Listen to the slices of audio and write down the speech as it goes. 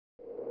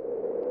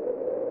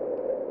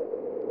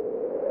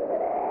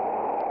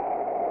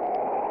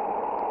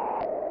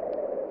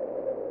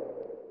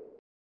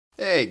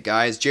Hey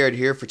guys, Jared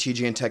here for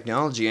TGN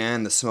Technology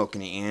and the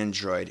Smoking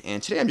Android,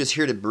 and today I'm just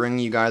here to bring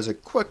you guys a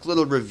quick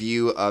little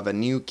review of a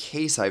new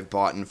case I've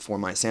bought for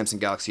my Samsung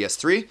Galaxy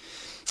S3,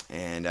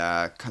 and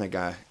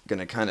gonna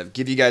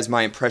give you guys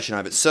my impression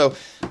of it. So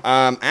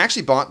I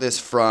actually bought this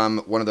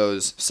from one of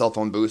those cell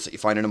phone booths that you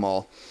find in a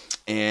mall,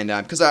 and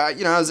because I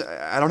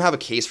don't have a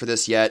case for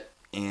this yet.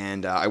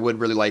 And I would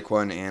really like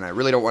one, and I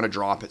really don't want to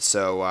drop it,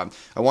 so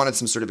I wanted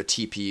some sort of a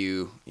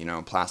TPU,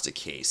 plastic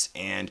case.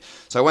 And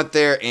so I went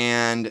there,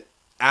 and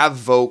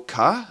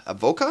Avoca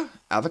had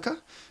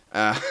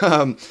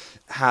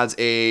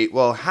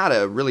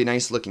a really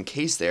nice looking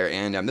case there,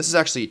 and this is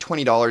actually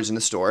 $20 in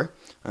the store.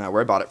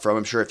 Where I bought it from.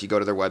 I'm sure if you go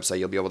to their website,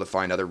 you'll be able to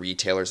find other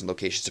retailers and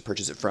locations to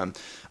purchase it from.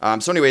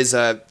 So anyways,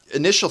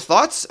 initial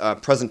thoughts,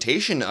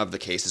 presentation of the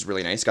case is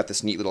really nice. Got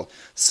this neat little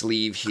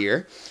sleeve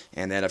here.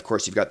 And then, of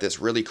course, you've got this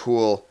really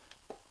cool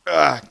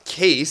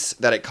case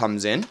that it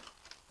comes in.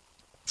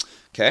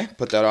 Okay,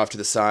 put that off to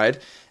the side.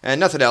 And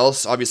nothing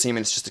else. Obviously, I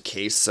mean, it's just a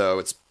case, so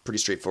it's pretty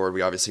straightforward.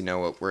 We obviously know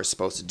what we're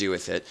supposed to do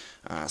with it.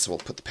 So we'll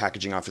put the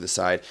packaging off to the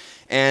side.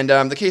 And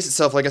the case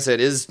itself, like I said,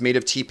 is made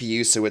of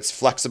TPU, so it's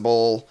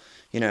flexible.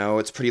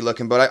 It's pretty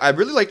looking, but I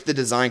really like the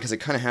design because it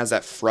kind of has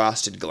that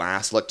frosted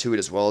glass look to it,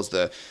 as well as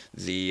the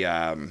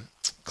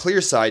clear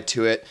side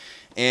to it.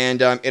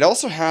 And it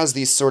also has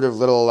these sort of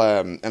little,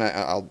 and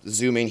I'll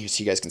zoom in here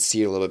so you guys can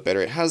see it a little bit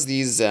better. It has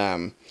this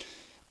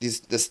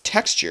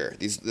texture,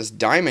 this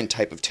diamond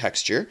type of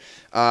texture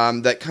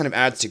that kind of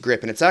adds to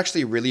grip, and it's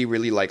actually really,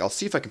 really I'll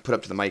see if I can put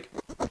up to the mic.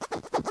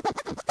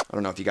 I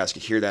don't know if you guys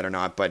could hear that or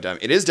not, but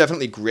it is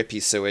definitely grippy,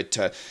 so it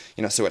so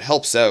it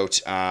helps out,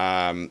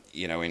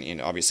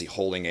 in obviously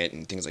holding it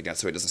and things like that,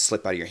 so it doesn't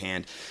slip out of your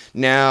hand.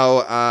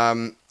 Now,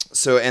 and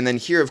then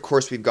here, of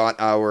course, we've got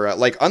our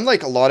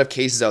unlike a lot of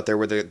cases out there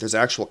where there's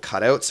actual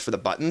cutouts for the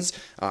buttons,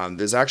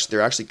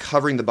 they're actually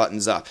covering the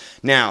buttons up.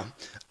 Now,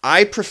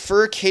 I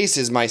prefer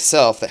cases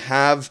myself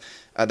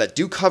that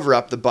do cover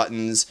up the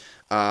buttons.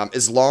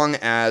 As long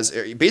as,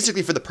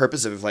 basically for the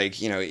purpose of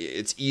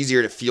it's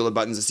easier to feel the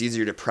buttons, it's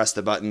easier to press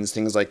the buttons,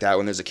 things like that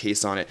when there's a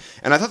case on it.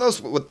 And I thought that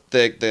was what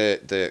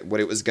what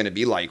it was going to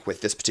be like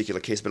with this particular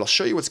case, but I'll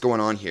show you what's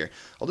going on here.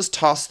 I'll just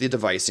toss the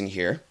device in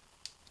here,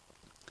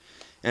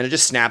 and it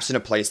just snaps into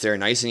place there,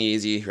 nice and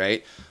easy,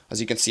 right?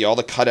 As you can see, all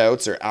the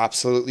cutouts are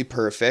absolutely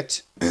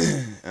perfect.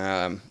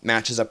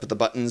 Matches up with the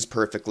buttons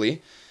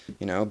perfectly.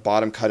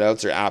 Bottom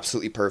cutouts are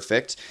absolutely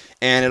perfect.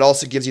 And it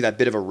also gives you that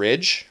bit of a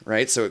ridge,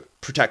 right? So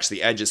it protects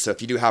the edges. So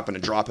if you do happen to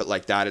drop it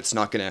like that, it's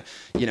not going to,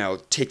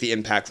 take the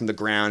impact from the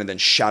ground and then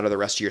shatter the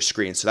rest of your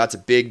screen. So that's a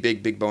big,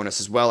 big, big bonus,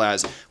 as well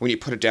as when you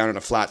put it down on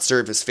a flat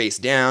surface face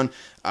down,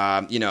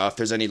 if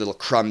there's any little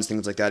crumbs,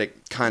 things like that,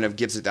 it kind of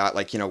gives it that,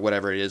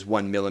 whatever it is,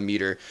 1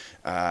 millimeter,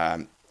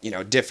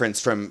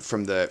 difference from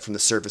the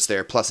surface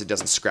there. Plus, it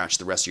doesn't scratch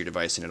the rest of your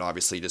device, and it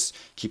obviously just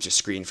keeps your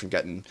screen from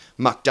getting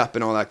mucked up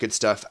and all that good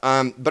stuff.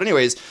 But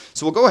anyways,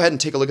 so we'll go ahead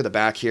and take a look at the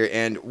back here.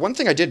 And one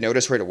thing I did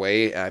notice right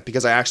away,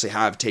 because I actually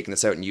have taken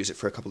this out and used it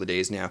for a couple of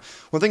days now,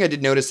 one thing I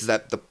did notice is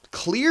that the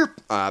clear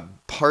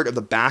part of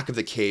the back of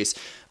the case,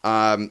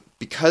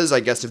 because I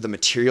guess of the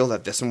material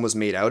that this one was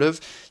made out of,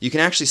 you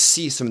can actually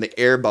see some of the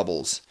air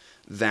bubbles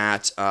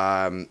that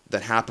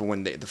happen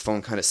when the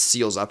phone kind of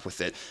seals up with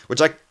it,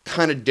 which I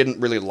kind of didn't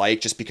really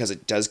like, just because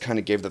it does kind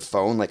of give the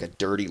phone like a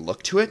dirty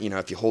look to it.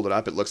 If you hold it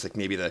up, it looks like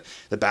maybe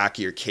the back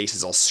of your case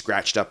is all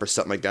scratched up or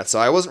something like that. So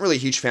I wasn't really a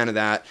huge fan of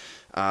that.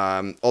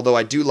 Although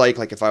I do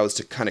like if I was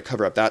to kind of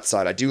cover up that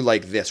side, I do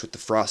like this with the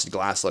frosted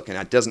glass look, and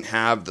it doesn't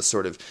have the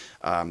sort of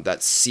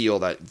that seal,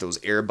 those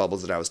air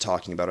bubbles that I was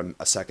talking about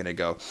a second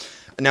ago.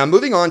 Now,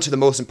 moving on to the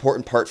most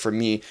important part for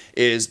me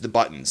is the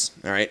buttons.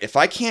 All right, if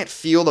I can't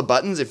feel the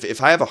buttons,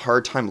 if I have a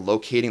hard time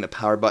locating the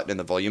power button and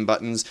the volume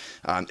buttons,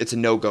 it's a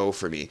no-go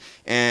for me.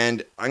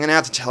 And I'm gonna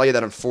have to tell you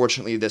that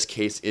unfortunately this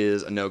case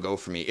is a no-go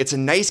for me. It's a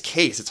nice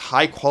case, it's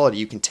high quality,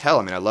 you can tell.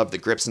 I mean, I love the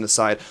grips on the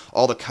side.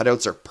 All the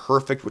cutouts are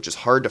perfect, which is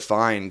hard to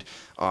find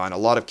on a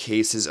lot of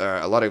cases,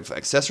 a lot of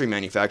accessory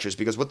manufacturers,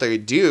 because what they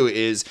do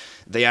is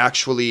they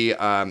actually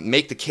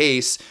make the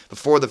case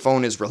before the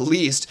phone is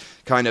released,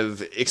 kind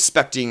of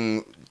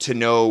expecting to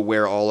know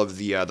where all of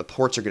the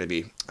ports are going to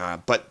be.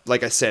 But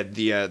like I said,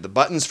 the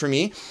buttons for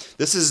me,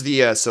 this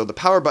is so the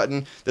power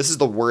button, this is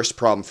the worst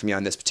problem for me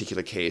on this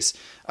particular case.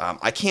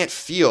 I can't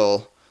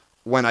feel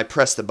when I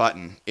press the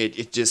button.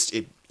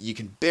 You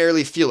can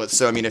barely feel it.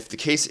 So I mean,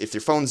 if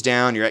your phone's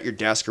down, you're at your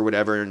desk or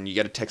whatever, and you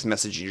get a text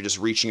message and you're just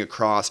reaching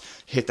across,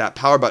 hit that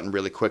power button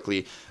really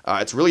quickly,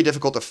 it's really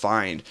difficult to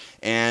find.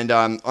 And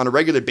on a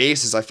regular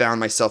basis, I found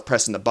myself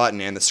pressing the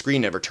button and the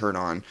screen never turned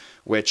on,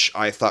 which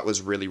I thought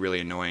was really, really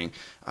annoying.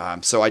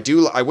 So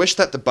I wish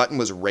that the button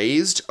was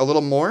raised a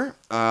little more,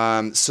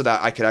 so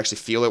that I could actually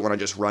feel it when I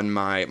just run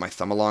my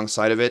thumb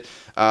alongside of it.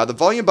 The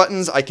volume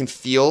buttons I can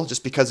feel,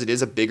 just because it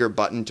is a bigger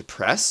button to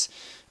press.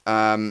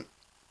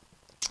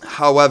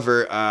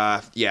 However,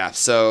 yeah,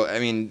 so, I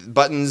mean,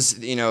 buttons,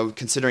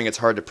 considering it's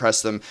hard to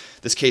press them,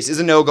 this case is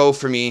a no-go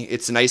for me.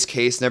 It's a nice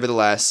case,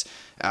 nevertheless.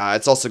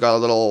 It's also got a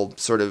little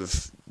sort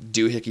of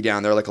doohickey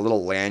down there, like a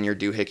little lanyard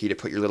doohickey to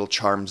put your little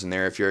charms in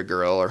there if you're a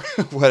girl or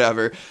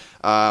whatever.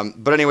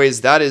 But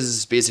anyways, that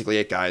is basically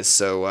it, guys.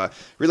 So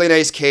really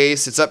nice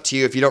case. It's up to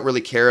you. If you don't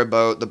really care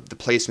about the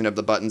placement of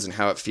the buttons and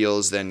how it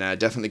feels, then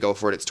definitely go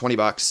for it. It's 20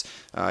 bucks.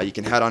 You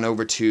can head on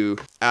over to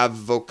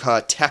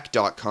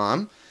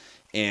avocatech.com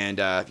and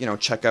you know,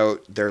 check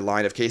out their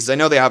line of cases. I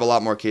know they have a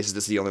lot more cases.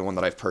 This is the only one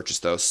that I've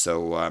purchased though.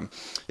 So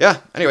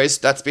yeah, anyways,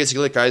 that's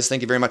basically it, guys.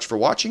 Thank you very much for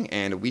watching,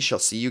 and we shall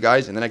see you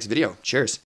guys in the next video. Cheers.